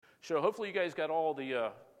So hopefully you guys got all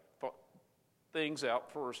the things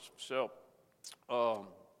out first. So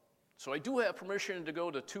I do have permission to go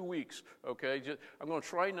to 2 weeks, okay? I'm going to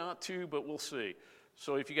try not to, but we'll see.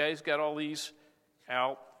 So if you guys got all these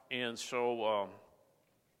out, and so,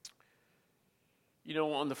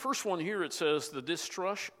 on the first one here it says, the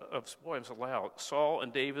distrust of, boy, I'm so loud, Saul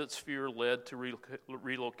and David's fear led to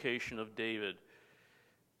relocation of David.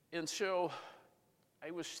 And so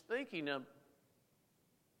I was thinking of,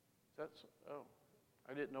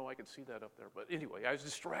 I didn't know I could see that up there. But anyway, I was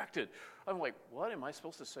distracted. I'm like, what? Am I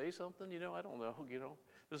supposed to say something? I don't know.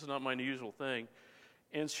 This is not my usual thing.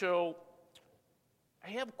 And so I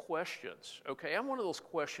have questions, okay? I'm one of those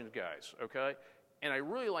question guys, okay? And I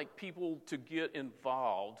really like people to get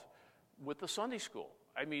involved with the Sunday school.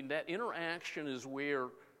 I mean, that interaction is where,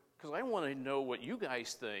 because I want to know what you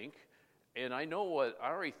guys think, and I know what I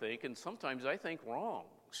already think, and sometimes I think wrong.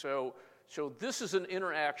 So this is an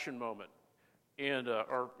interaction moment. And,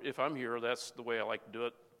 or if I'm here, that's the way I like to do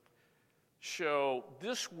it. So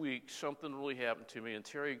this week, something really happened to me. And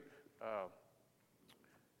Terry,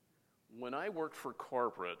 when I worked for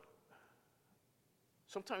corporate,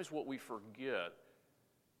 sometimes what we forget,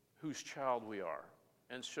 whose child we are.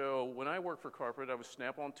 And so when I worked for corporate, I was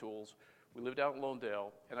Snap-on Tools. We lived out in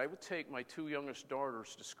Londale, and I would take my 2 youngest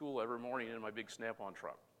daughters to school every morning in my big Snap-on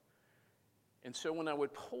truck. And so when I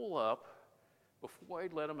would pull up, before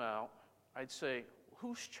I'd let them out, I'd say,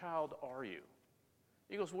 whose child are you?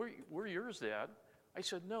 He goes, we're yours, Dad. I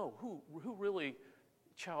said, no, who really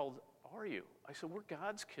child are you? I said, we're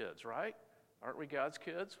God's kids, right? Aren't we God's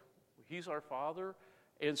kids? He's our Father.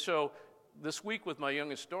 And so this week with my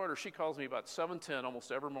youngest daughter, she calls me about 7:10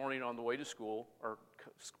 almost every morning on the way to school, or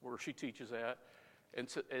where she teaches at. And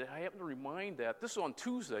I happen to remind that. This is on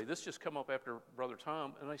Tuesday. This just come up after Brother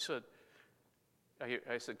Tom. And I said,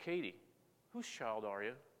 Katie, whose child are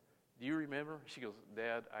you? Do you remember? She goes,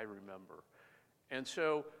 Dad, I remember. And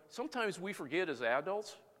so sometimes we forget as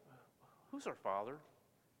adults, who's our Father?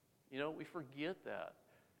 We forget that.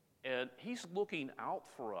 And He's looking out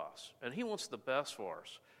for us, and He wants the best for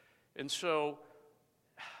us. And so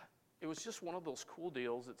it was just one of those cool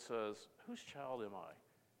deals that says, whose child am I?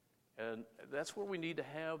 And that's where we need to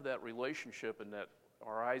have that relationship and that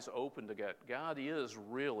our eyes open to God. God is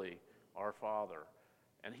really our Father,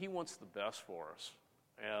 and He wants the best for us.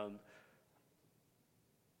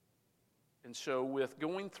 And so with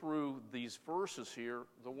going through these verses here,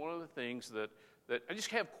 one of the things that I just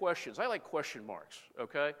have questions. I like question marks,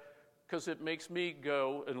 okay? Because it makes me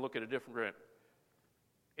go and look at a different way.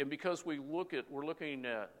 And because we're looking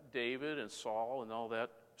at David and Saul and all that,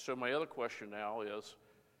 so my other question now is,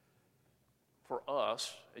 for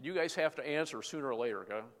us, and you guys have to answer sooner or later,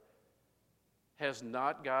 okay? Has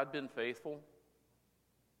not God been faithful?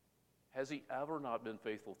 Has He ever not been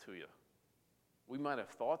faithful to you? We might have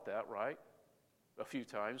thought that, right? A few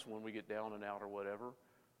times when we get down and out or whatever.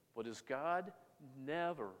 But has God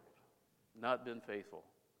never not been faithful?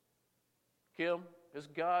 Kim, is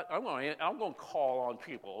God, I'm going to call on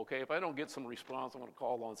people, okay? If I don't get some response, I'm going to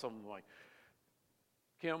call on someone like,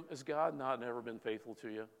 Kim, has God not never been faithful to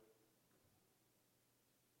you?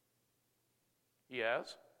 He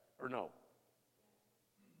has? Or no?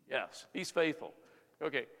 Yes, He's faithful.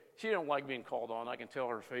 Okay, she don't like being called on. I can tell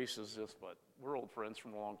her face is this, but we're old friends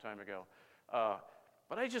from a long time ago.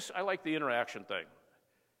 But I like the interaction thing.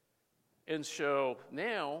 And so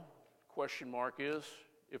now, question mark is,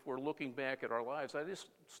 if we're looking back at our lives, I just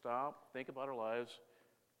stop, think about our lives.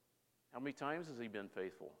 How many times has He been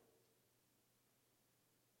faithful?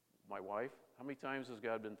 My wife, how many times has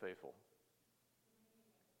God been faithful?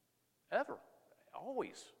 Ever.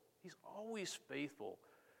 Always. He's always faithful.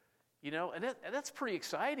 And that's pretty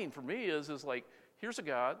exciting for me is like, here's a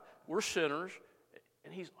God, we're sinners,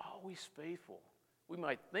 and He's always faithful. We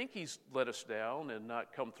might think He's let us down and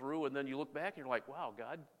not come through, and then you look back and you're like, wow,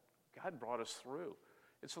 God brought us through.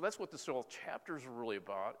 And so that's what this whole chapter is really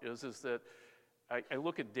about, is that I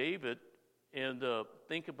look at David and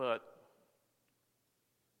think about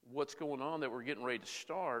what's going on that we're getting ready to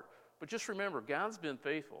start. But just remember, God's been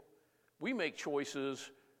faithful. We make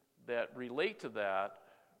choices that relate to that,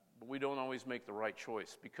 but we don't always make the right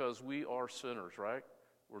choice because we are sinners, right?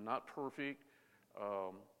 We're not perfect,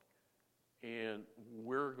 and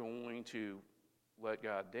we're going to let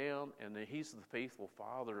God down, and then He's the faithful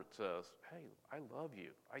Father that says, hey, I love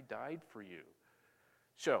you. I died for you.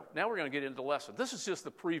 So now we're going to get into the lesson. This is just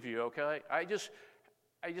the preview, okay? I just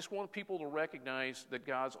want people to recognize that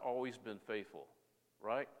God's always been faithful,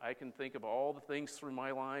 right? I can think of all the things through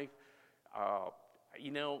my life. I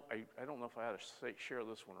don't know if I had to share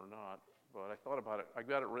this one or not, but I thought about it. I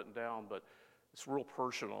got it written down, but It's real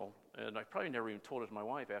personal, and I probably never even told it to my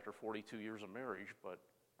wife after 42 years of marriage,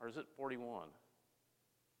 or is it 41?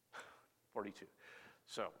 42.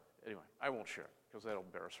 So anyway, I won't share it because that'll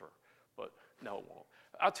embarrass her. But no, it won't.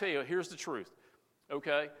 I'll tell you, here's the truth.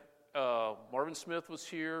 Okay, Marvin Smith was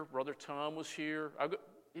here. Brother Tom was here.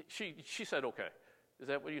 She said okay. Is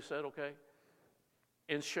that what you said? Okay.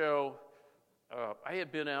 And so I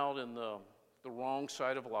had been out in the wrong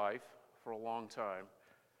side of life for a long time.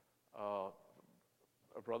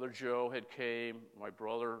 Brother Joe had came. My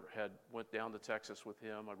brother had went down to Texas with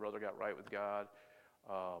him. My brother got right with God.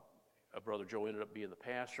 Brother Joe ended up being the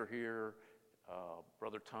pastor here.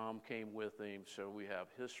 Brother Tom came with him, so we have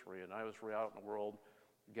history. And I was out in the world,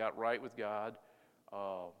 got right with God,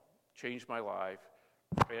 changed my life,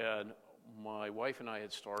 and my wife and I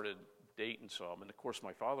had started dating some. And of course,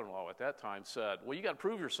 my father-in-law at that time said, "Well, you got to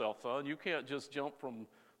prove yourself, son. You can't just jump from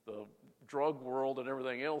the drug world and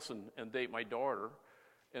everything else and date my daughter."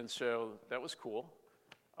 And so that was cool.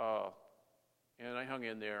 And I hung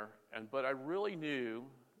in there. But I really knew,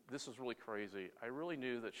 this is really crazy, I really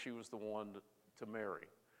knew that she was the one to marry.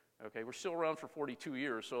 Okay, we're still around for 42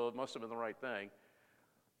 years, so it must have been the right thing.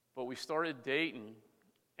 But we started dating,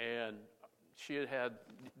 and she had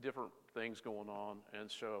different things going on, and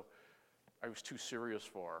so I was too serious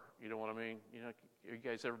for her. You know what I mean? You know, you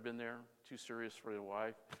guys ever been there? Too serious for your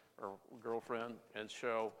wife or girlfriend? And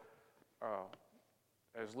so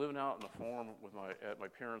I was living out in the farm at my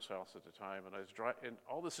parents' house at the time, and I was and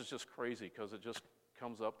all this is just crazy because it just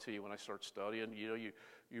comes up to you when I start studying. You know,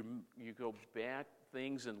 you go back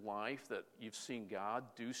things in life that you've seen God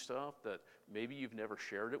do stuff that maybe you've never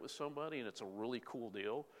shared it with somebody, and it's a really cool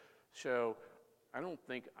deal. So I don't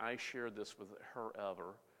think I shared this with her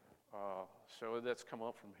ever. So that's come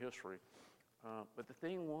up from history. But the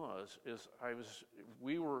thing is I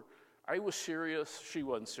was serious. She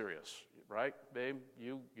wasn't serious, right, babe?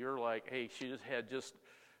 You're like, hey, she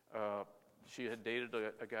had dated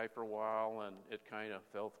a guy for a while, and it kind of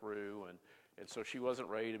fell through, and so she wasn't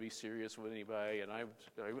ready to be serious with anybody. And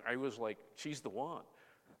I was like, she's the one.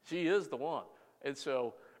 She is the one. And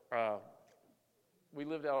so we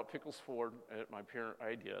lived out at Picklesford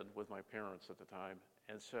I did with my parents at the time.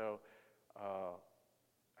 And so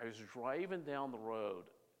I was driving down the road,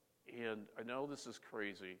 and I know this is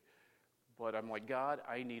crazy, but I'm like, God,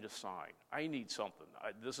 I need a sign. I need something.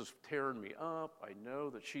 This is tearing me up. I know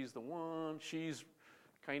that she's the one. She's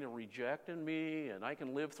kind of rejecting me, and I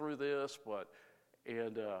can live through this.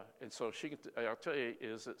 And so I'll tell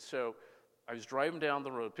you, so I was driving down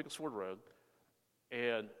the road, Picklesford Road,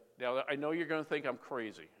 and now I know you're going to think I'm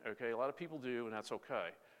crazy. Okay, a lot of people do, and that's okay.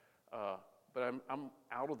 But I'm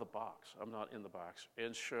out of the box. I'm not in the box.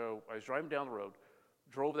 And so I was driving down the road,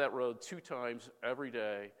 drove that road 2 times every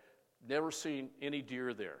day, never seen any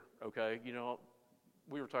deer there, okay? You know,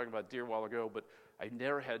 we were talking about deer a while ago, but I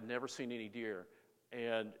had never seen any deer.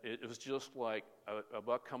 And it was just like a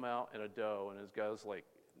buck come out and a doe, and this guy was like,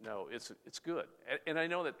 no, it's good. And I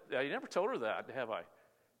know that, I never told her that, have I?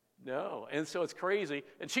 No. And so it's crazy.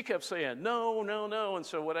 And she kept saying, no, no, no. And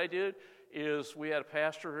so what I did is we had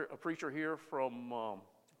a preacher here from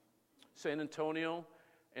San Antonio,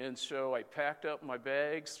 and so I packed up my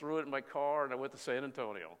bags, threw it in my car, and I went to San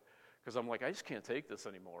Antonio because I'm like, I just can't take this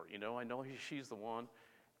anymore. You know, I know she's the one.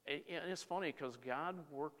 And it's funny because God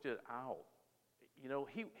worked it out. You know,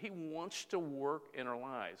 he wants to work in our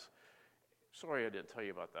lives. Sorry I didn't tell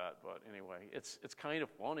you about that, but anyway, it's kind of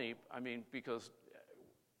funny. I mean, because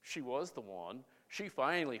she was the one. She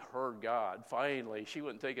finally heard God. Finally, she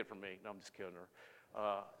wouldn't take it from me. No, I'm just kidding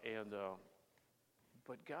her.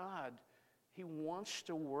 But God, He wants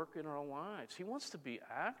to work in our lives. He wants to be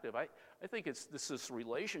active. I think it's this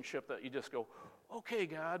relationship that you just go, okay,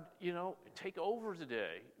 God, you know, take over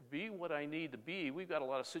today. Be what I need to be. We've got a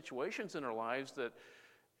lot of situations in our lives that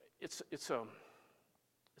it's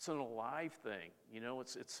an alive thing. You know,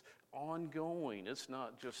 it's ongoing. It's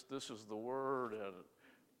not just this is the word and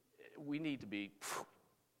we need to be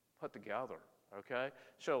put together, okay?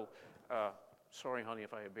 So, sorry, honey,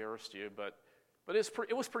 if I embarrassed you, but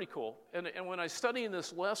it was pretty cool. And when I study in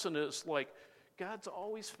this lesson, it's like God's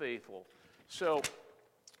always faithful. So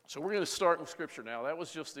we're going to start with Scripture now. That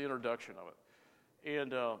was just the introduction of it.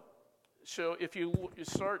 And so if you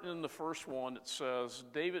start in the first one, it says,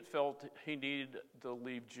 David felt he needed to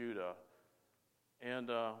leave Judah. And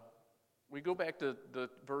we go back to the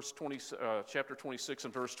chapter 26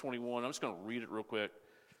 and verse 21. I'm just going to read it real quick.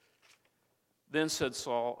 Then said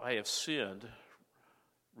Saul, I have sinned.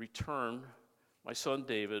 Return, my son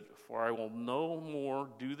David, for I will no more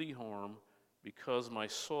do thee harm, because my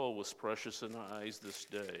soul was precious in thy eyes this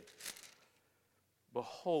day.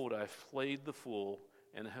 Behold, I have played the fool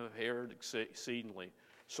and have erred exceedingly.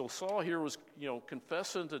 So Saul here was,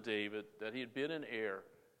 confessing to David that he had been in error.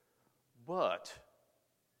 But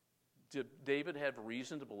did David have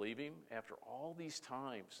reason to believe him after all these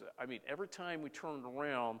times? I mean, every time we turned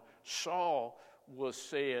around, Saul was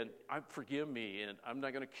saying, forgive me, and I'm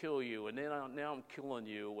not going to kill you, and then now I'm killing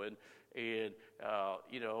you, and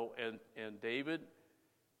David,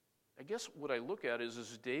 I guess what I look at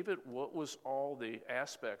is David, what was all the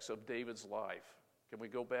aspects of David's life? Can we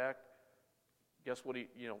go back? Guess what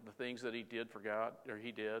the things that he did for God, or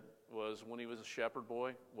he did, was when he was a shepherd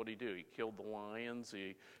boy, what did he do? He killed the lions,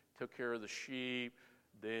 he took care of the sheep,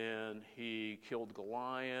 then he killed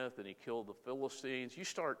Goliath, and he killed the Philistines. You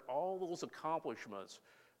start all those accomplishments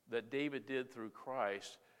that David did through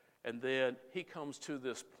Christ, and then he comes to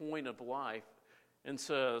this point of life and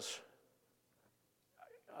says,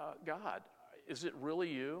 God, is it really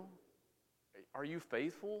you? Are you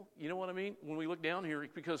faithful? You know what I mean? When we look down here,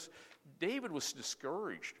 because David was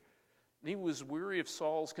discouraged. He was weary of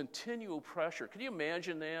Saul's continual pressure. Can you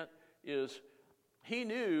imagine that? He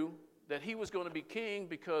knew that he was going to be king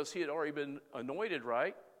because he had already been anointed,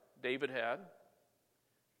 right? David had.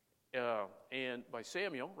 And by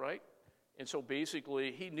Samuel, right? And so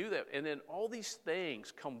basically he knew that. And then all these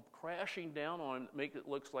things come crashing down on him, make it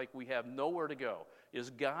look like we have nowhere to go. Is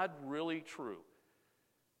God really true?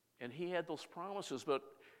 And he had those promises. But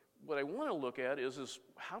what I want to look at is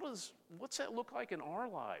what's that look like in our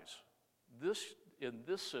lives? In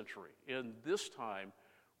this century, in this time,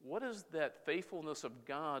 what is that faithfulness of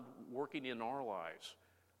God working in our lives?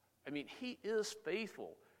 I mean, he is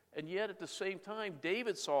faithful. And yet at the same time,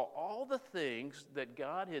 David saw all the things that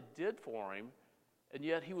God had did for him, and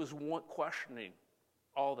yet he was questioning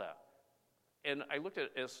all that. And I looked at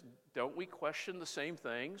it as, don't we question the same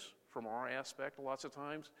things from our aspect lots of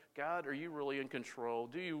times? God, are you really in control?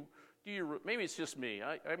 Do you maybe it's just me.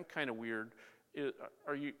 I'm kind of weird.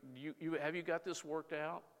 Have you got this worked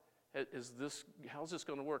out? How's this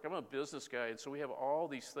going to work? I'm a business guy, and so we have all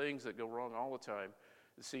these things that go wrong all the time,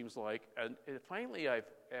 it seems like. And finally,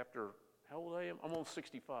 after how old I am? I'm almost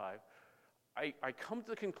 65. I come to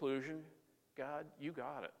the conclusion, God, you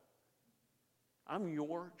got it. I'm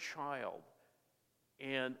your child.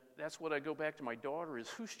 And that's what I go back to my daughter is,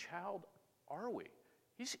 whose child are we?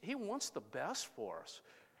 He wants the best for us.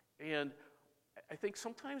 And I think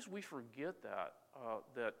sometimes we forget that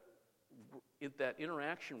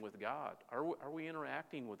interaction with God. Are we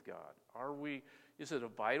interacting with God? Is it a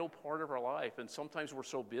vital part of our life? And sometimes we're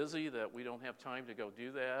so busy that we don't have time to go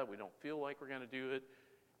do that. We don't feel like we're going to do it.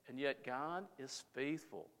 And yet God is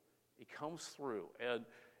faithful. He comes through. And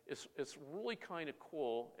it's really kind of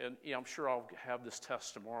cool, and I'm sure I'll have this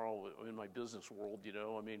test tomorrow in my business world,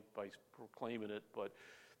 by proclaiming it, but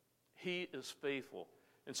he is faithful.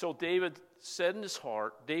 And so David said in his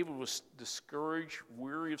heart, David was discouraged,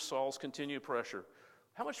 weary of Saul's continued pressure.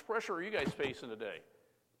 How much pressure are you guys facing today?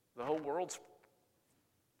 The whole world's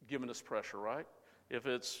giving us pressure, right? If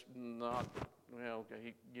it's not,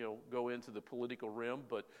 go into the political realm,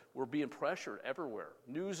 but we're being pressured everywhere.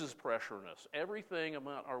 News is pressuring us. Everything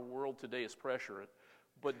about our world today is pressuring.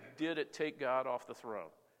 But did it take God off the throne?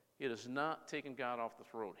 It has not taken God off the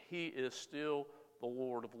throne. He is still the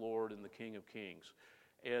Lord of Lords and the King of Kings.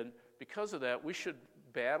 And because of that, we should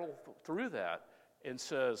battle through that. And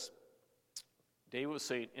says, David was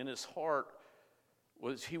saying in his heart,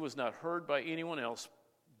 he was not heard by anyone else,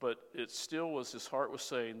 but it still was, his heart was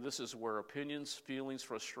saying, this is where opinions, feelings,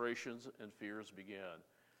 frustrations, and fears began.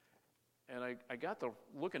 And I got to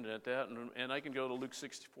looking at that, and I can go to Luke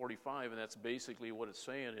 6:45, and that's basically what it's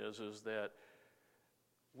saying is that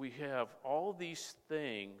we have all these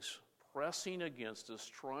things pressing against us,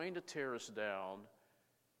 trying to tear us down,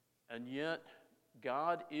 and yet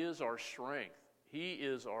God is our strength. He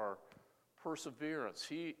is our perseverance.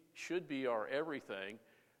 He should be our everything.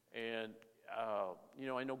 And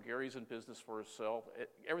I know Gary's in business for himself.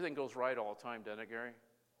 Everything goes right all the time, doesn't it, Gary?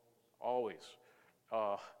 Always.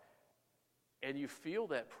 And you feel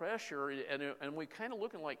that pressure, and we kind of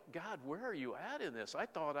looking like, God, where are you at in this? I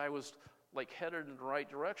thought I was like headed in the right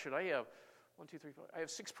direction. I have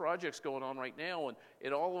 6 projects going on right now,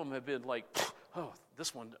 and all of them have been like, oh,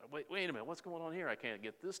 this one, wait a minute, what's going on here? I can't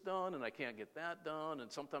get this done, and I can't get that done.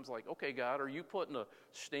 And sometimes like, okay, God, are you putting a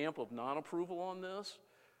stamp of non-approval on this?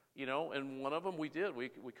 And one of them we did. We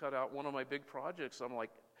cut out one of my big projects. I'm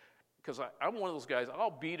like, because I'm one of those guys,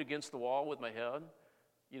 I'll beat against the wall with my head,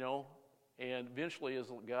 and eventually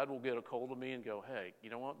as God will get a hold of me and go, hey, you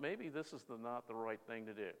know what, maybe this is not the right thing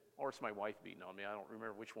to do. Or it's my wife beating on me. I don't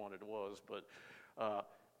remember which one it was. But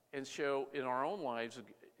and so in our own lives,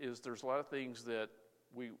 there's a lot of things that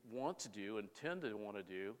we want to do and tend to want to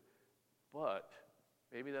do, but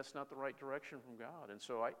maybe that's not the right direction from God. And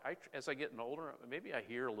so as I get older, maybe I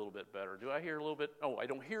hear a little bit better. Do I hear a little bit? Oh, I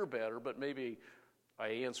don't hear better, but maybe I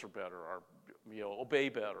answer better or obey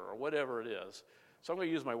better or whatever it is. So I'm going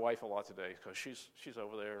to use my wife a lot today because she's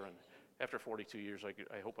over there, and after 42 years,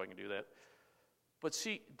 I hope I can do that. But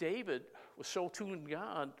see, David was so tuned to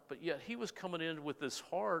God, but yet he was coming in with this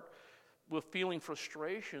heart with feeling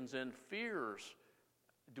frustrations and fears.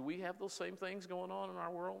 Do we have those same things going on in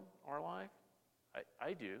our world, our life?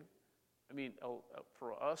 I do. I mean,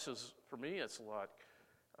 for me, it's a lot.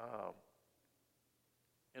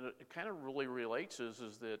 And it kind of really relates is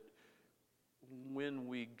that when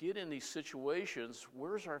we get in these situations,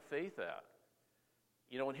 where's our faith at?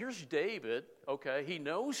 And here's David, okay, he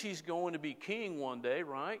knows he's going to be king one day,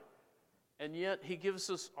 right? And yet he gives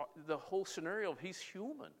us the whole scenario of he's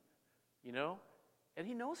human, and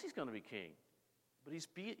he knows he's going to be king. But he's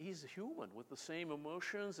human with the same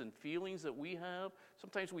emotions and feelings that we have.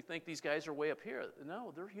 Sometimes we think these guys are way up here.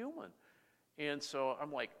 No, they're human. And so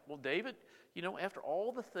I'm like, well, David, after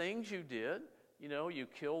all the things you did, you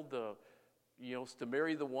killed to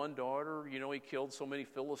marry the one daughter, he killed so many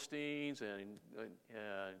Philistines and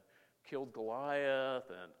killed Goliath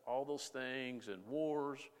and all those things and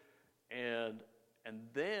wars. And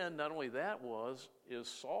then not only that is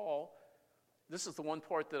Saul. This is the one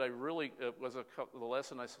part that I really, the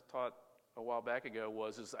lesson I taught a while back ago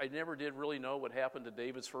is I never did really know what happened to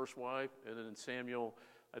David's first wife. And then in Samuel,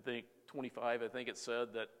 I think 25, it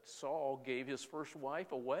said that Saul gave his first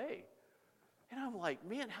wife away. And I'm like,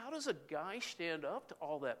 man, how does a guy stand up to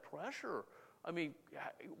all that pressure? I mean,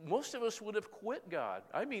 most of us would have quit God.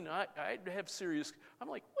 I mean, I'd have serious, I'm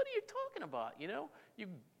like, what are you talking about?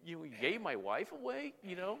 You gave my wife away,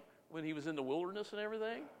 when he was in the wilderness and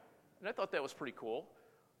everything. And I thought that was pretty cool.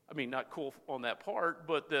 I mean, not cool on that part,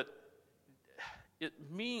 but that it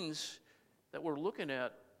means that we're looking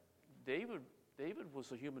at David. David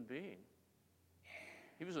was a human being.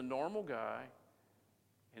 He was a normal guy,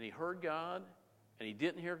 and he heard God, and he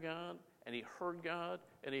didn't hear God, and he heard God,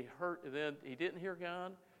 and then he didn't hear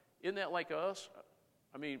God. Isn't that like us?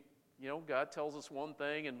 I mean, God tells us one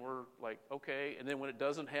thing, and we're like, okay, and then when it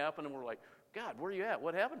doesn't happen, and we're like, God, where are you at?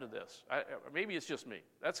 What happened to this? Maybe it's just me.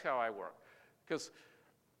 That's how I work. Because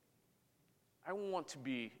I want to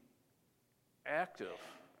be active.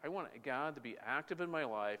 I want God to be active in my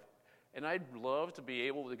life, and I'd love to be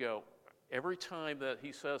able to go, every time that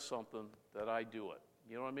he says something, that I do it.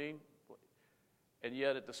 You know what I mean? And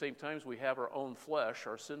yet at the same time, we have our own flesh,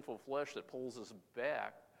 our sinful flesh that pulls us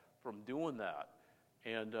back from doing that.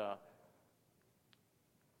 And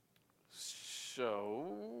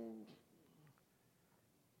so...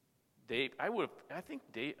 Dave, if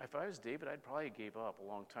I was David, I'd probably gave up a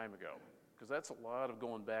long time ago, because that's a lot of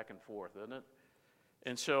going back and forth, isn't it?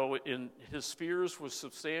 And so in his fears was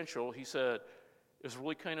substantial. He said, it was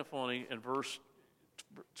really kind of funny in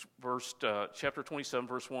chapter 27,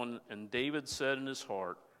 verse 1, and David said in his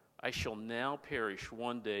heart, I shall now perish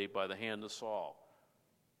one day by the hand of Saul.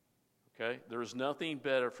 Okay? There is nothing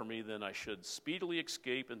better for me than I should speedily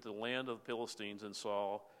escape into the land of the Philistines, and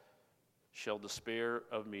Saul shall despair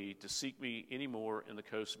of me to seek me any more in the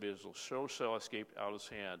coast of Israel. So shall I escape out of his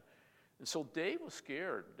hand. And so David was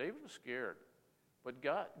scared. But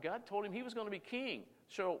God told him he was going to be king.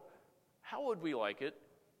 So how would we like it?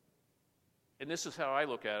 And this is how I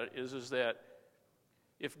look at it, is that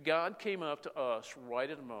if God came up to us right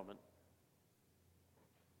at a moment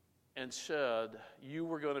and said, you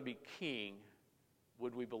were going to be king,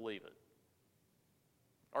 would we believe it?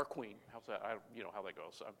 Our queen, how's that? How that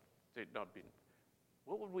goes.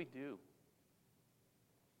 What would we do?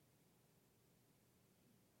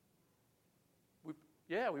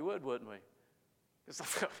 We would, wouldn't we? It's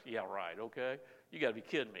like, yeah, right. Okay, you got to be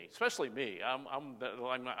kidding me. Especially me. I'm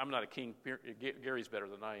not a king. Gary's better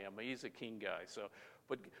than I am. He's a king guy. So,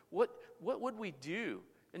 but what would we do?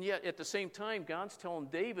 And yet, at the same time, God's telling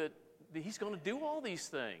David that he's going to do all these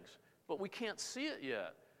things, but we can't see it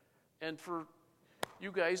yet. And for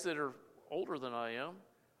you guys that are older than I am,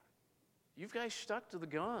 you guys stuck to the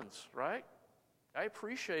guns, right? I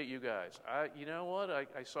appreciate you guys. You know what?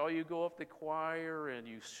 I saw you go up the choir and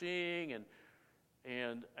you sing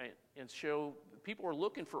and show. People are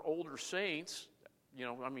looking for older saints. You're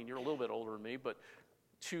a little bit older than me, but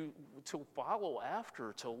to follow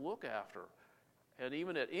after, to look after, and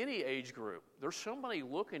even at any age group, there's somebody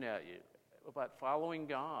looking at you about following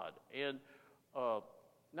God. And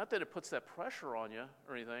not that it puts that pressure on you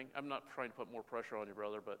or anything. I'm not trying to put more pressure on you,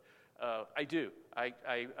 brother, but I do. I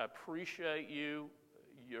appreciate you.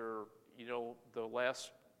 The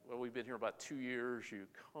last well, we've been here about 2 years. You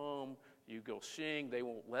come, you go sing. They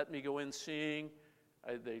won't let me go in sing.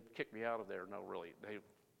 They kick me out of there. No, really.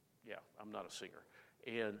 I'm not a singer.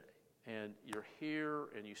 And you're here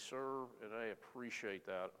and you serve, and I appreciate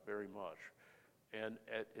that very much. And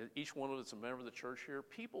at each one of us, a member of the church here,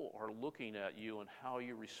 people are looking at you and how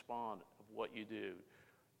you respond of what you do.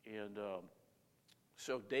 And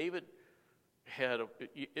so David had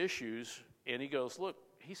issues, and he goes, look,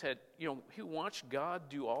 he watched God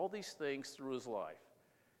do all these things through his life.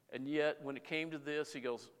 And yet, when it came to this, he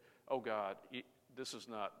goes, oh, God, it's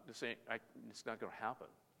not going to happen.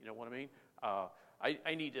 You know what I mean?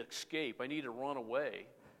 I need to escape. I need to run away.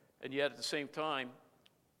 And yet, at the same time,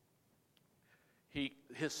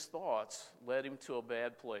 his thoughts led him to a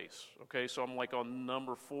bad place. Okay, so I'm like on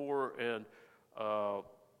number 4 or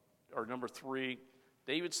number 3.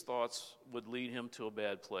 David's thoughts would lead him to a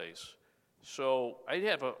bad place. So I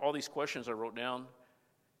have all these questions I wrote down.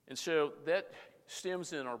 And so that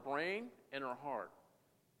stems in our brain and our heart.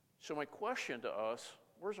 So my question to us,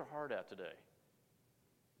 where's our heart at today?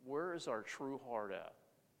 Where is our true heart at?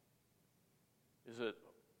 Is it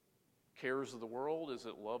cares of the world? Is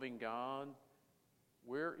it loving God?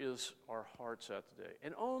 Where is our hearts at today?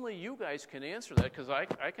 And only you guys can answer that, because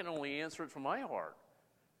I can only answer it from my heart.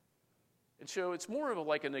 And so it's more of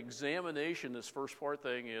like an examination. This first part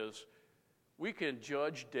thing is, we can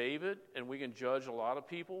judge David and we can judge a lot of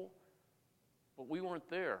people, but we weren't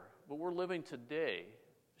there. But we're living today.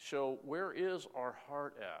 So where is our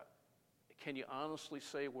heart at? Can you honestly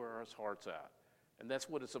say where our heart's at? And that's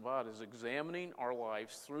what it's about, is examining our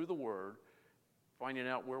lives through the Word, finding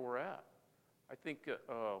out where we're at. I think,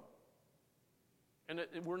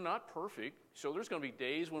 we're not perfect, so there's going to be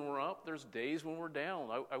days when we're up, there's days when we're down.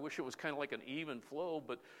 I wish it was kind of like an even flow,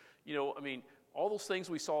 but, all those things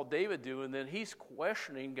we saw David do, and then he's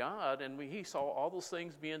questioning God, and he saw all those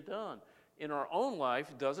things being done. In our own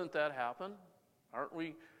life, doesn't that happen?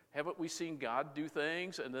 Haven't we seen God do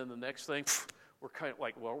things, and then the next thing, we're kind of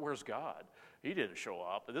like, well, where's God? He didn't show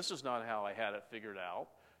up. This is not how I had it figured out.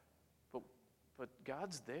 But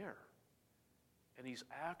God's there. And he's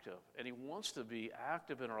active, and he wants to be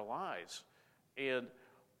active in our lives. And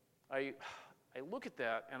I look at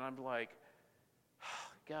that, and I'm like,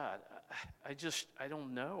 God, I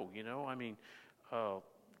don't know,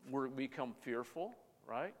 we become fearful,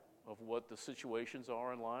 right, of what the situations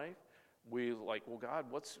are in life. We like, well, God,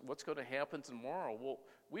 what's going to happen tomorrow? Well,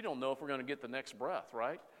 we don't know if we're going to get the next breath,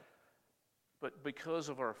 right? But because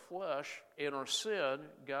of our flesh and our sin,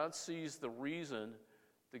 God sees the reason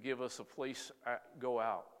to give us a place to go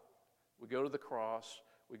out. We go to the cross,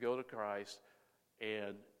 we go to Christ,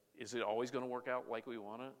 and is it always going to work out like we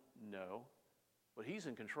want it? No. But he's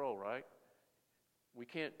in control, right? We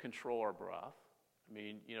can't control our breath.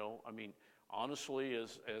 Honestly,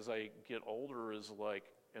 as I get older,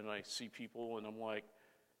 and I see people, and I'm like,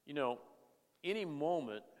 any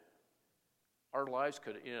moment, our lives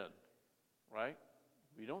could end, right?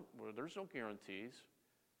 There's no guarantees.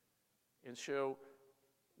 And so,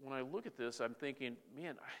 when I look at this, I'm thinking,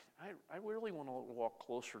 man, I really want to walk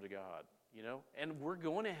closer to God, And we're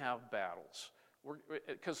going to have battles.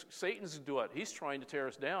 Because Satan's doing it. He's trying to tear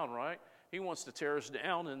us down, right? He wants to tear us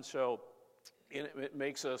down, and so it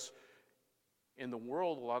makes us, in the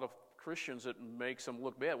world, a lot of Christians, it makes them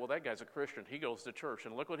look bad. Well, that guy's a Christian. He goes to church,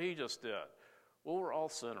 and look what he just did. Well, we're all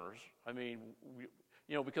sinners.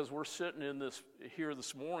 Because we're sitting here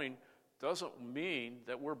this morning doesn't mean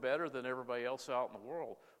that we're better than everybody else out in the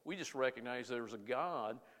world. We just recognize there's a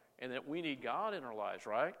God and that we need God in our lives,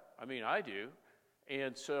 right? I do.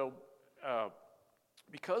 And so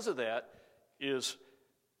because of that is,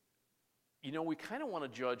 we kind of want to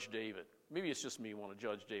judge David. Maybe it's just me want to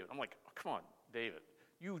judge David. I'm like, oh, come on, David,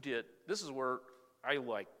 this is where I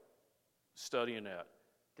like studying at.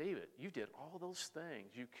 David, you did all those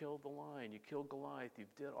things. You killed the lion, you killed Goliath, you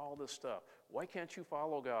did all this stuff. Why can't you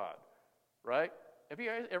follow God? Right? Have you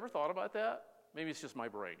guys ever thought about that? Maybe it's just my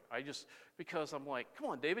brain. Because I'm like, come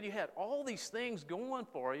on, David, you had all these things going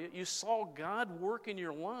for you. You saw God work in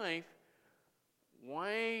your life.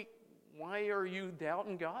 Why are you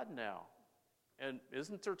doubting God now? And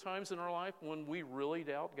isn't there times in our life when we really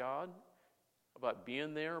doubt God about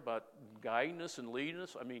being there, about guiding us and leading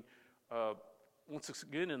us? Once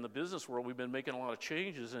again, in the business world, we've been making a lot of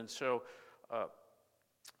changes, and so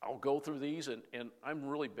I'll go through these, and I'm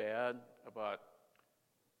really bad about,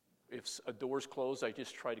 if a door's closed, I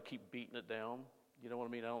just try to keep beating it down. You know what I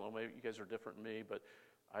mean? I don't know, maybe you guys are different than me, but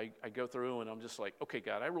I go through and I'm just like, okay,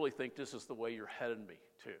 God, I really think this is the way you're heading me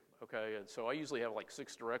to, okay? And so I usually have like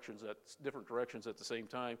 6 different directions at the same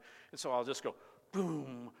time, and so I'll just go,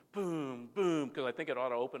 boom, boom, boom, because I think it ought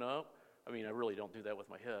to open up. I mean, I really don't do that with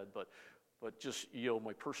my head, but just,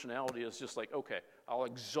 my personality is just like, okay, I'll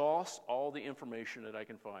exhaust all the information that I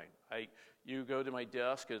can find. You go to my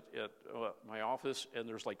desk at my office, and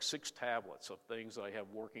there's like 6 tablets of things that I have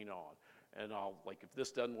working on. And I'll, like, if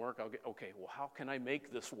this doesn't work, I'll get, okay, well, how can I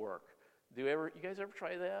make this work? You guys ever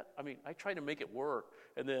try that? I mean, I try to make it work,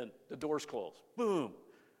 and then the doors close. Boom.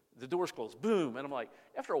 The doors close. Boom. And I'm like,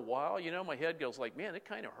 after a while, my head goes like, man, it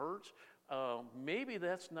kind of hurts. Maybe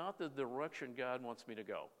that's not the direction God wants me to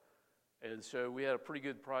go. And so we had a pretty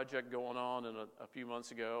good project going on a few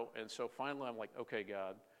months ago. And so finally I'm like, okay,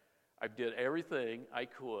 God, I did everything I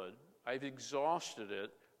could. I've exhausted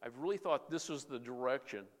it. I've really thought this was the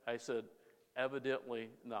direction. I said, evidently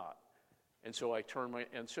not. And so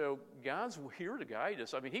and so God's here to guide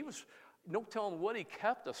us. I mean, he was no telling what he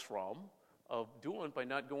kept us from of doing by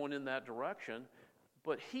not going in that direction,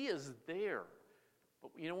 but he is there.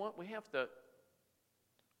 But you know what? We have to,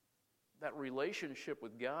 that relationship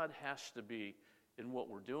with God has to be in what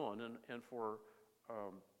we're doing, and for,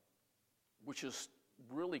 which is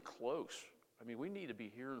really close. I mean, we need to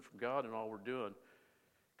be hearing from God in all we're doing.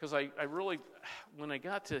 Because I really, when I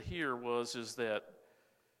got to here is that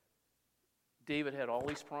David had all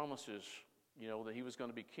these promises, that he was going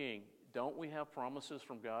to be king. Don't we have promises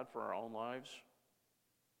from God for our own lives?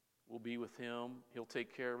 We'll be with him. He'll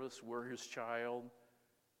take care of us. We're his child.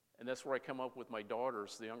 And that's where I come up with my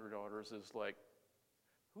daughters, the younger daughters, is like,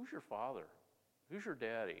 who's your father? Who's your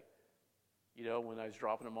daddy? When I was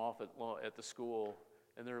dropping them off at the school,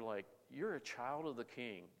 and they're like, you're a child of the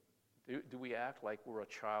king. Do we act like we're a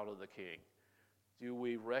child of the king? Do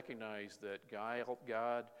we recognize that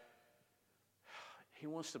God, he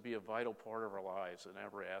wants to be a vital part of our lives in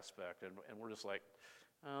every aspect? And we're just like,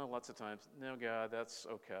 lots of times, no, God, that's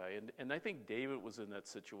okay. And I think David was in that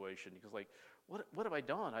situation. He was like, what have I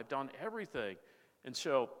done? I've done everything. And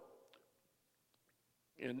so,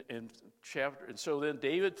 and so then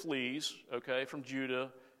David flees, okay, from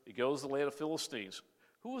Judah. He goes to the land of Philistines.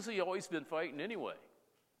 Who has he always been fighting anyway?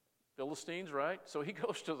 Philistines, right? So he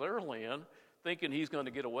goes to their land thinking he's going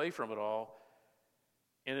to get away from it all.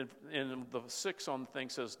 And the 6 on the thing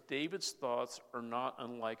says, David's thoughts are not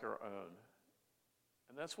unlike our own.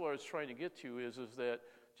 And that's what I was trying to get to is that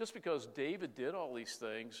just because David did all these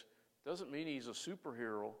things doesn't mean he's a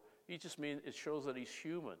superhero. He just means it shows that he's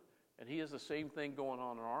human. And he has the same thing going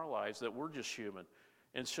on in our lives, that we're just human.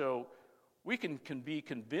 And so we can be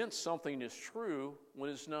convinced something is true when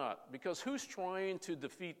it's not. Because who's trying to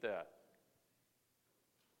defeat that?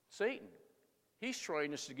 Satan. He's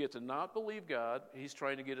trying us to get to not believe God. He's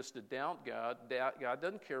trying to get us to doubt God. God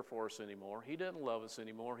doesn't care for us anymore. He doesn't love us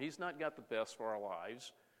anymore. He's not got the best for our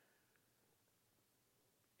lives.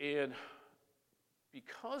 And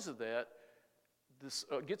because of that, this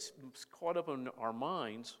gets caught up in our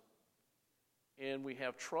minds, and we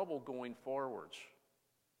have trouble going forwards.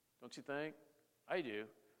 Don't you think? I do.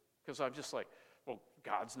 Because I'm just like, well,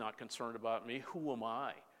 God's not concerned about me. Who am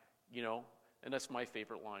I? And that's my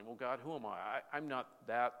favorite line. Well, God, who am I? I'm not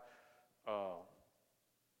that,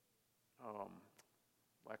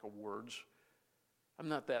 lack of words, I'm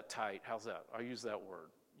not that tight. How's that? I use that word.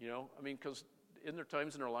 Because in there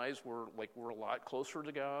times in our lives we're a lot closer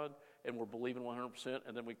to God, and we're believing 100%,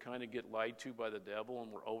 and then we kind of get lied to by the devil,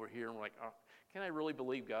 and we're over here, and we're like, oh, can I really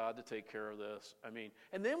believe God to take care of this?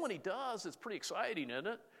 And then when he does, it's pretty exciting, isn't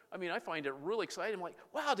it? I find it really exciting. I'm like,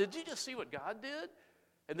 wow, did you just see what God did?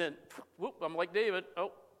 And then, whoop, I'm like David,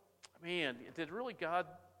 oh, man,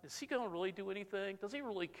 is he going to really do anything? Does he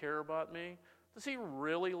really care about me? Does he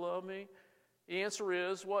really love me? The answer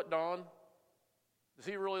is, what, Don? Does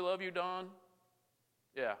he really love you, Don?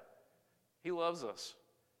 Yeah, he loves us,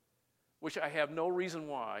 which I have no reason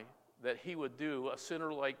why that he would do a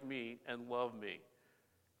sinner like me and love me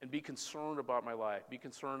and be concerned about my life, be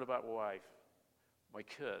concerned about my wife, my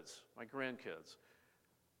kids, my grandkids.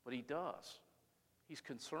 But he does. He's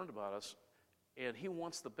concerned about us, and he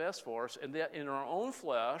wants the best for us. And that in our own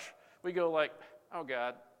flesh, we go like, oh,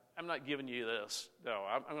 God, I'm not giving you this. No,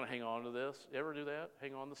 I'm going to hang on to this. You ever do that?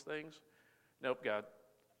 Hang on to things? Nope, God,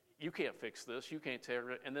 you can't fix this. You can't take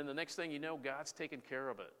it. And then the next thing you know, God's taking care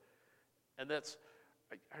of it. And that's,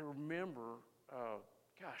 I remember,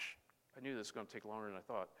 I knew this was going to take longer than I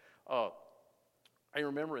thought. I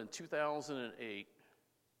remember in 2008,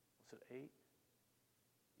 was it 8?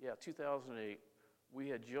 Yeah, 2008, we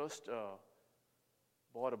had just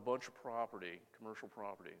bought a bunch of property, commercial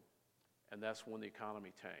property, and that's when the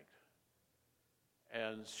economy tanked.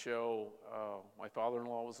 And so my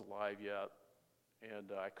father-in-law was alive yet,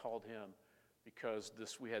 and I called him because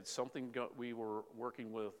we had something, we were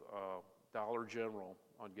working with Dollar General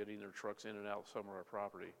on getting their trucks in and out of some of our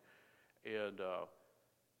property. And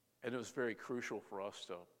it was very crucial for us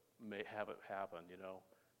to have it happen,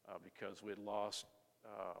 because we had lost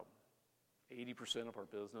 80% of our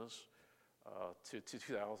business to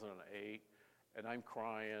 2008. And I'm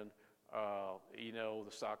crying. The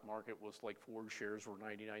stock market was like Ford shares were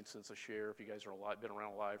 99 cents a share. If you guys are been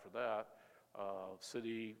around alive for that.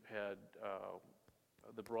 City had,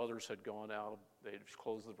 the brothers had gone out. They had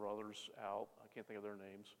closed the brothers out. I can't think of their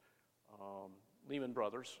names. Lehman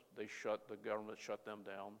Brothers, the government shut them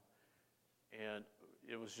down. And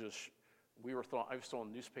it was just, I was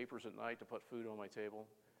throwing newspapers at night to put food on my table.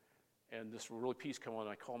 And this really peace come on, and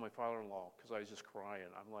I called my father-in-law because I was just crying.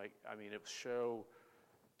 It was so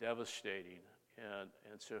devastating.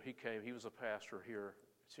 And so he came, he was a pastor here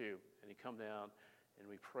too. And he come down and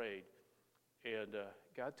we prayed. And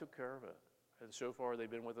God took care of it. And so far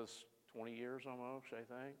they've been with us 20 years almost, I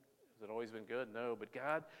think. Has it always been good? No, but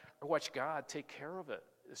I watched God take care of it.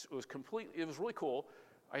 It was really cool.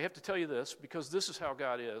 I have to tell you this because this is how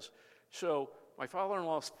God is. So my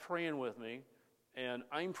father-in-law's praying with me, and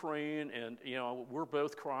I'm praying, and we're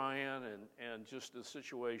both crying, and just the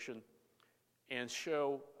situation. And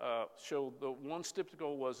so the one step to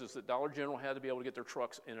go was that Dollar General had to be able to get their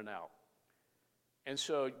trucks in and out. And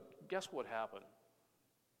so guess what happened?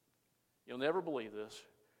 You'll never believe this,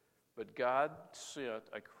 but God sent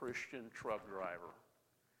a Christian truck driver.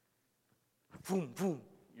 Boom, boom,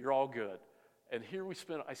 you're all good. And here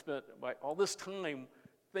I spent all this time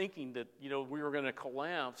thinking that, we were going to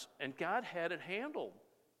collapse, and God had it handled,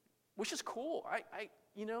 which is cool.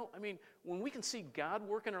 When we can see God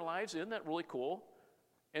work in our lives, isn't that really cool?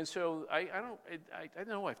 And so I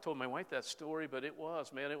know I've told my wife that story, but it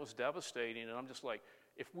was devastating. And I'm just like,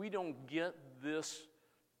 if we don't get this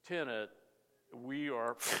tenant,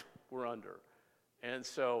 we're under. And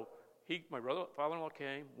so my father-in-law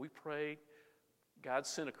came, we prayed. God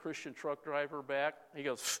sent a Christian truck driver back. He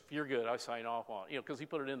goes, "You're good. I sign off on it." Because he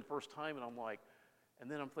put it in the first time, and I'm like,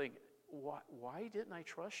 and then I'm thinking, why didn't I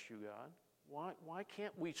trust you, God? Why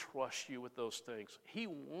can't we trust you with those things? He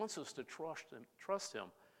wants us to trust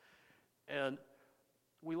him. And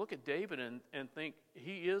we look at David and think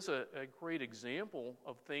he is a great example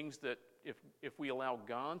of things that if we allow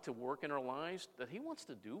God to work in our lives, that he wants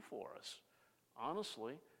to do for us,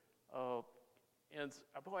 honestly. And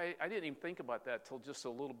boy, I didn't even think about that till just a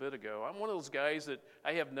little bit ago. I'm one of those guys that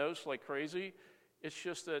I have notes like crazy. It's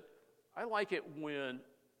just that I like it when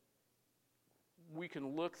we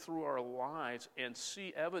can look through our lives and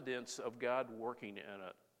see evidence of God working in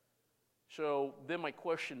it. So then my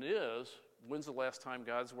question is, when's the last time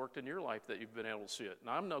God's worked in your life that you've been able to see it?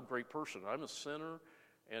 Now, I'm no great person. I'm a sinner,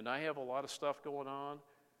 and I have a lot of stuff going on.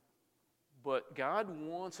 But God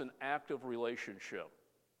wants an active relationship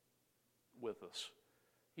with us.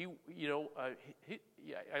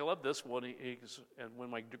 I love this one. And when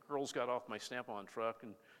my girls got off my Snap-on truck,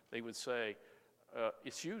 and they would say,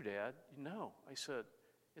 "It's you, Dad." No, I said,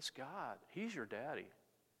 "It's God. He's your daddy."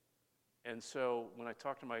 And so when I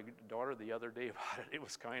talked to my daughter the other day about it, it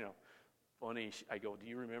was kind of funny. I go, "Do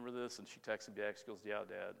you remember this?" And she texted me back. She goes, "Yeah,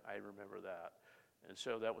 Dad, I remember that." And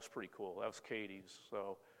so that was pretty cool. That was Katie's.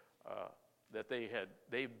 So that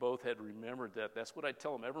they both had remembered that. That's what I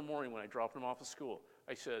tell them every morning when I drop them off at school.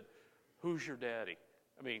 I said, "Who's your daddy?"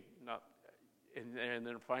 And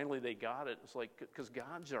then finally they got it. It's like, because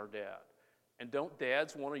God's our dad. And don't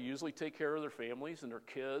dads want to usually take care of their families and their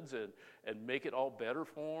kids and make it all better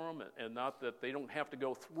for them, and not that they don't have to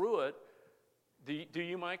go through it? Do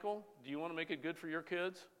you, Michael? Do you want to make it good for your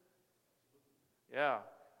kids? Yeah.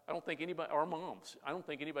 I don't think anybody, our moms, I don't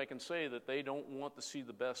think anybody can say that they don't want to see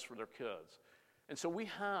the best for their kids. And so we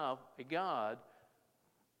have a God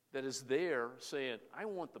that is there saying, "I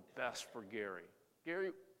want the best for Gary.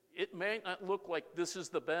 Gary, it may not look like this is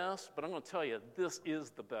the best, but I'm going to tell you, this is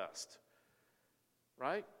the best."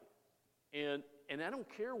 Right? And I don't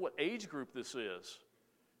care what age group this is.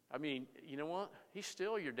 I mean, you know what? He's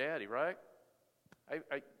still your daddy, right?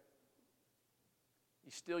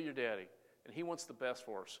 He's still your daddy, and he wants the best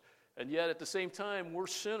for us. And yet, at the same time, we're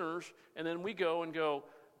sinners, and then we go,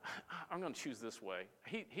 "I'm going to choose this way.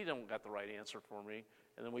 He don't got the right answer for me."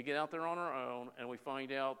 And then we get out there on our own, and we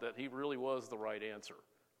find out that he really was the right answer,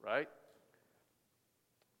 right?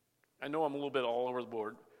 I know I'm a little bit all over the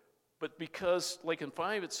board, but because, like in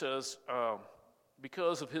 5, it says,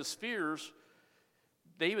 because of his fears,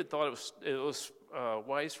 David thought it was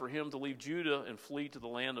wise for him to leave Judah and flee to the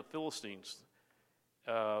land of Philistines.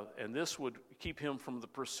 And this would keep him from the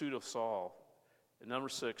pursuit of Saul. And number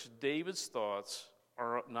 6, David's thoughts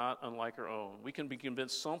are not unlike our own. We can be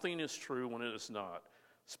convinced something is true when it is not.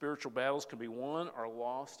 Spiritual battles can be won or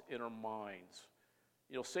lost in our minds.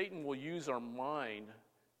 Satan will use our mind,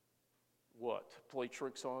 to play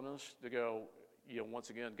tricks on us, to go, once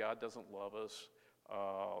again, God doesn't love us.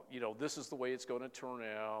 This is the way it's going to turn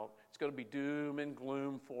out. It's going to be doom and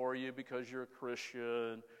gloom for you because you're a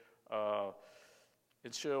Christian.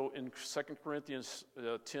 And so in 2 Corinthians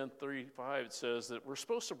 10:35, it says that we're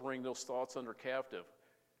supposed to bring those thoughts under captive.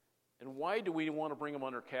 And why do we want to bring them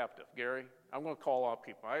under captive, Gary? I'm going to call out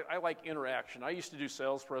people. I like interaction. I used to do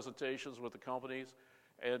sales presentations with the companies,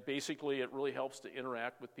 and basically it really helps to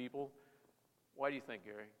interact with people. Why do you think,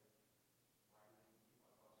 Gary?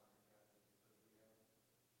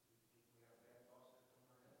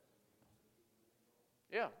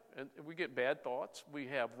 Yeah, and we get bad thoughts. We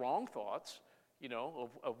have wrong thoughts,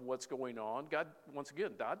 of what's going on. God, once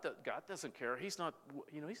again, God doesn't care. He's not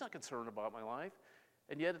concerned about my life.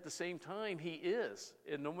 And yet at the same time, he is,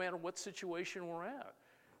 and no matter what situation we're at.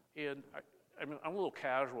 And I'm a little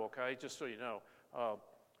casual, okay, just so you know.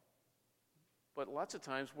 But lots of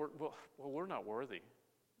times, we're not worthy.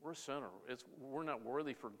 We're a sinner. We're not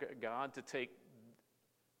worthy for God to take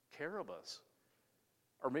care of us.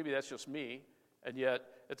 Or maybe that's just me. And yet,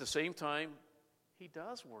 at the same time, he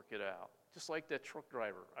does work it out. Just like that truck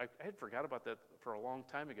driver. I had forgot about that for a long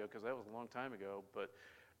time ago, because that was a long time ago. But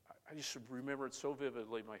I just remember it so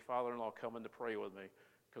vividly, my father-in-law coming to pray with me,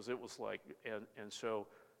 because it was like,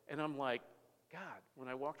 and I'm like, God, when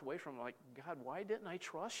I walked away from him, I'm like, God, why didn't I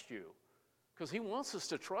trust you? Because he wants us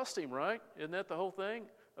to trust him, right? Isn't that the whole thing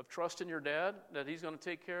of trusting your dad, that he's going to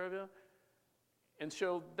take care of you? And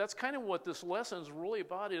so that's kind of what this lesson is really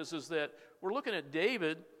about, is that we're looking at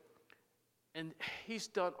David, and he's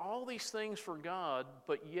done all these things for God,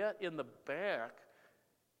 but yet in the back,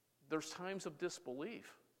 there's times of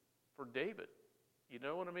disbelief for David. You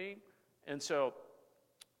know what I mean? And so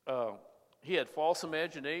he had false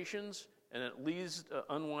imaginations, and it leads to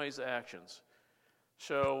unwise actions.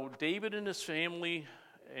 So David and his family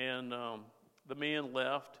and the man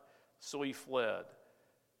left, so he fled.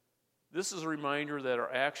 This is a reminder that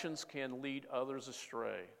our actions can lead others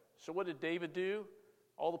astray. So what did David do?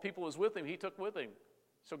 All the people who was with him, he took with him.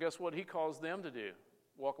 So guess what he caused them to do?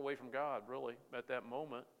 Walk away from God, really, at that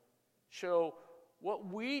moment. So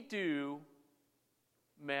what we do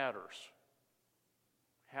matters.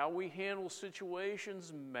 How we handle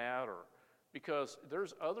situations matter, because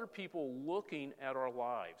there's other people looking at our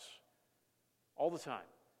lives all the time.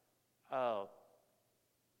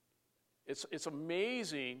 It's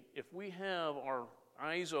amazing if we have our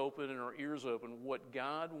eyes open and our ears open what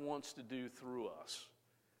God wants to do through us.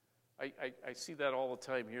 I see that all the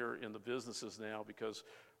time here in the businesses now, because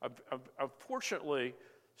unfortunately,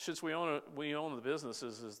 since we own the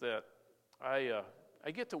businesses, is that I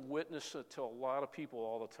get to witness to a lot of people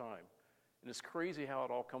all the time. And it's crazy how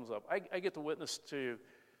it all comes up. I get to witness to,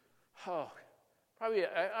 probably,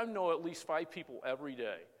 I know at least 5 people every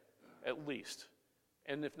day, at least,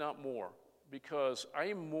 and if not more, because I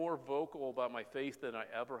am more vocal about my faith than I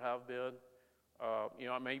ever have been.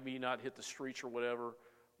 I may not hit the streets or whatever,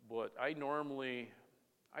 but I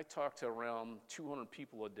talk to around 200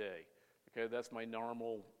 people a day. Okay, that's my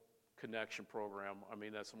normal connection program. I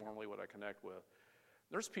mean, that's normally what I connect with.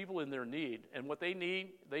 There's people in their need, and what they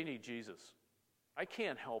need Jesus. I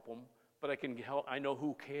can't help them, but I know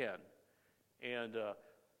who can. And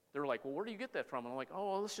they're like, well, where do you get that from? And I'm like,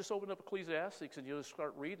 well, let's just open up Ecclesiastes and you just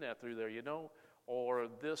start reading that through there, or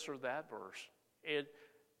this or that verse. And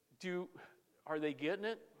are they getting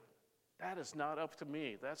it? That is not up to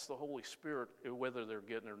me. That's the Holy Spirit, whether they're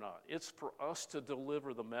getting it or not. It's for us to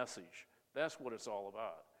deliver the message. That's what it's all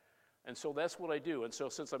about. And so that's what I do. And so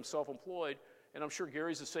since I'm self-employed, and I'm sure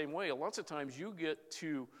Gary's the same way, lots of times you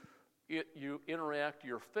interact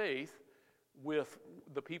your faith with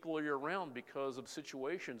the people you're around because of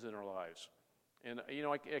situations in our lives. And,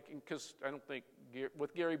 because I don't think,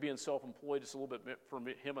 with Gary being self-employed, it's a little bit for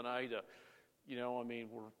him and I to,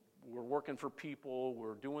 we're working for people,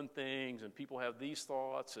 we're doing things, and people have these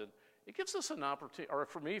thoughts, and it gives us an opportunity, or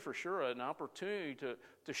for me for sure, an opportunity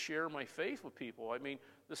to share my faith with people. I mean,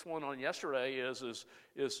 this one on yesterday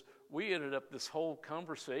is we ended up this whole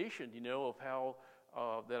conversation, of how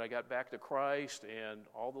that I got back to Christ and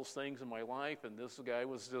all those things in my life, and this guy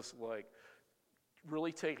was just like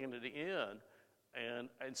really taking it in.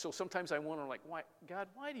 And so sometimes I wonder, like, why, God,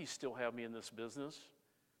 why do you still have me in this business?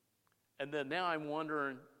 And then now I'm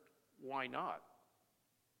wondering, why not?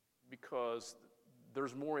 Because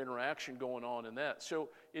there's more interaction going on in that. So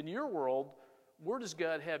in your world, where does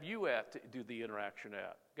God have you at to do the interaction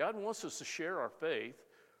at? God wants us to share our faith.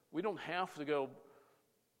 We don't have to go,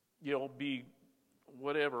 be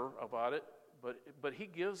whatever about it, but he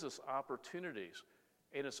gives us opportunities,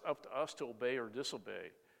 and it's up to us to obey or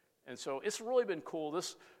disobey. And so it's really been cool.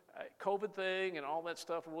 This COVID thing and all that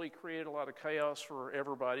stuff really created a lot of chaos for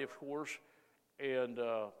everybody, of course, and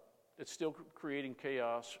it's still creating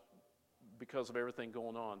chaos because of everything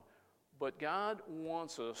going on. But God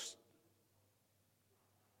wants us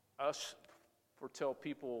to tell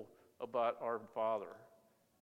people about our Father.